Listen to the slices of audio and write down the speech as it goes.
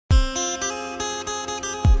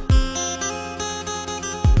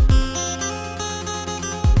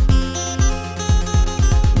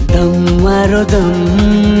मारो दम,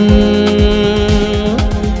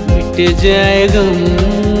 मिट जाए गम।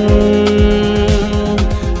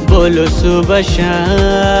 बोलो सुबह शाम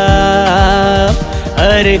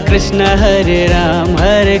हरे कृष्णा हरे राम,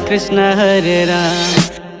 हरे कृष्णा हरे राम।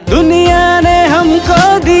 दुनिया ने हमको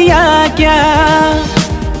दिया क्या,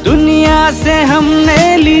 दुनिया से हमने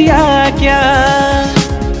लिया क्या,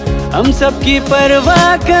 हम सबकी परवाह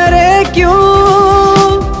करे क्यों,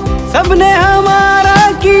 सबने हमारा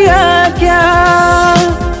किया क्या।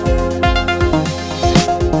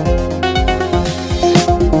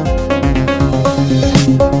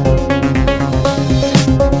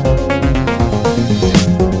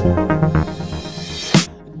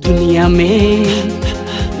 दुनिया में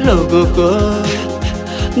लोगों को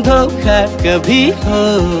धोखा कभी हो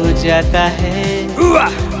जाता है,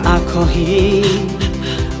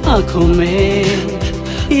 आंखों में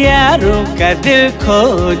यारों का दिल खो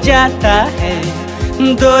जाता है।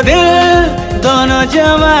 दो दिल दोनों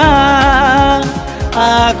जवा,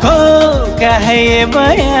 आंखों का है ये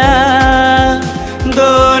बयां,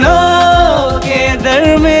 दोनों के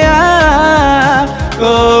दरमियां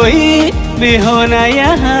कोई भी होना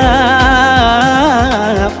यहाँ।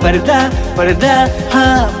 पर्दा पर्दा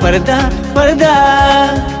हाँ पर्दा पर्दा,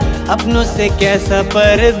 अपनों से कैसा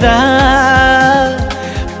पर्दा,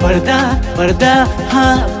 पर्दा पर्दा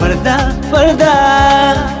हाँ पर्दा पर्दा,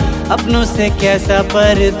 अपनों से कैसा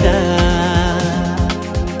पर्दा।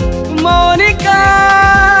 Monika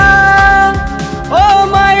oh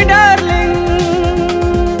my darling,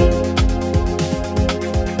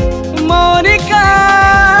 Monika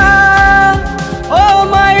oh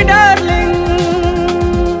my darling.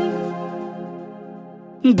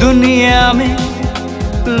 दुनिया में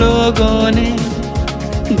लोगों ने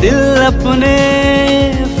दिल अपने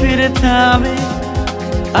फिर थामे,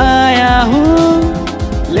 आया हूँ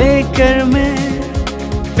लेकर मैं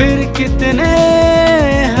फिर कितने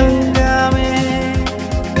हंगामे।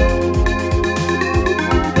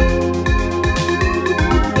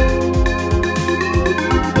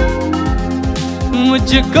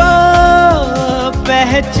 मुझको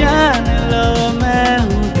पहचान लो मैं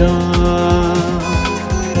हूँ डॉन,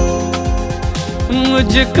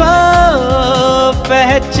 मुझको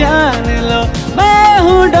पहचान लो मैं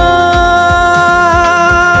हूँ डॉन।